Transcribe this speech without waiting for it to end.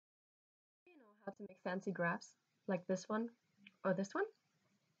How to make fancy graphs like this one or this one?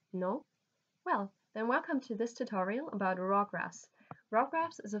 No? Well, then welcome to this tutorial about RAWGraphs.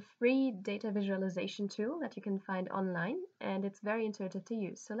 RAWGraphs is a free data visualization tool that you can find online, and it's very intuitive to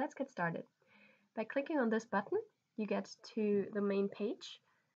use. So let's get started. By clicking on this button, you get to the main page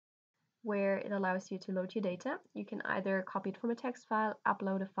where it allows you to load your data. You can either copy it from a text file,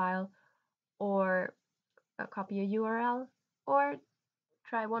 upload a file, or copy a URL, or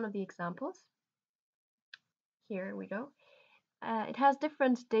try one of the examples. Here we go. It has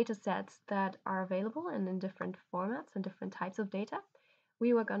different data sets that are available and in different formats and different types of data.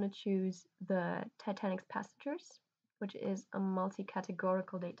 We were going to choose the Titanic's passengers, which is a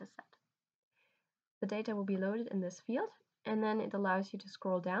multi-categorical data set. The data will be loaded in this field, and then it allows you to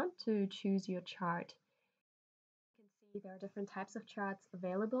scroll down to choose your chart. You can see there are different types of charts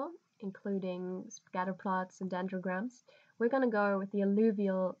available, including scatter plots and dendrograms. We're going to go with the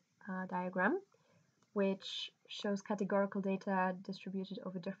alluvial diagram, which shows categorical data distributed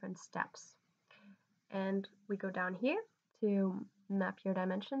over different steps. And we go down here to map your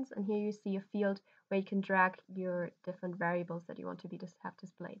dimensions, and here you see a field where you can drag your different variables that you want to have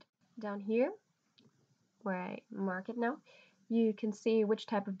displayed. Down here, where I mark it now, you can see which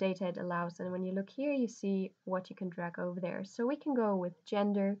type of data it allows, and when you look here you see what you can drag over there. So we can go with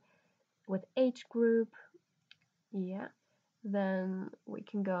gender, with age group, yeah, then we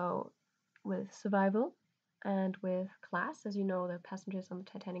can go with survival and with class. As you know, the passengers on the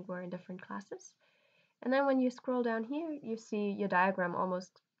Titanic were in different classes. And then when you scroll down here, you see your diagram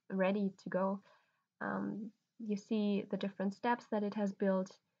almost ready to go. You see the different steps that it has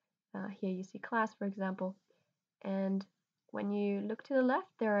built. Here you see class, for example. And when you look to the left,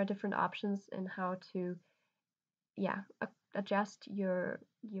 there are different options in how to adjust your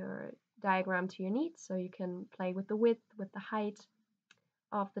diagram to your needs. So you can play with the width, with the height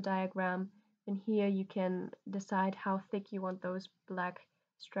of the diagram, and here you can decide how thick you want those black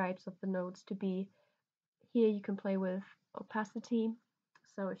stripes of the nodes to be. Here you can play with opacity,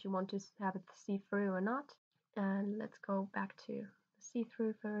 so if you want to have it see-through or not. And let's go back to the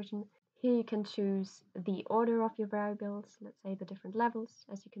see-through version. Here you can choose the order of your variables, let's say the different levels.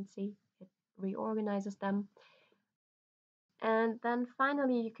 As you can see, it reorganizes them. And then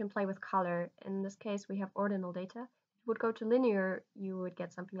finally you can play with color. In this case we have ordinal data. If you would go to linear, you would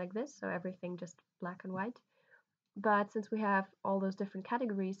get something like this, so everything just black and white. But since we have all those different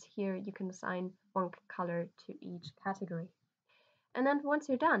categories here, you can assign one color to each category. And then once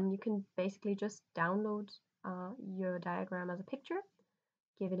you're done, you can basically just download your diagram as a picture,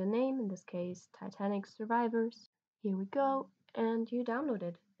 give it a name, in this case Titanic Survivors. Here we go, and you download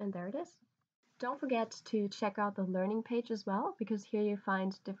it, and there it is. Don't forget to check out the learning page as well, because here you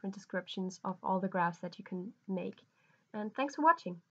find different descriptions of all the graphs that you can make. And thanks for watching.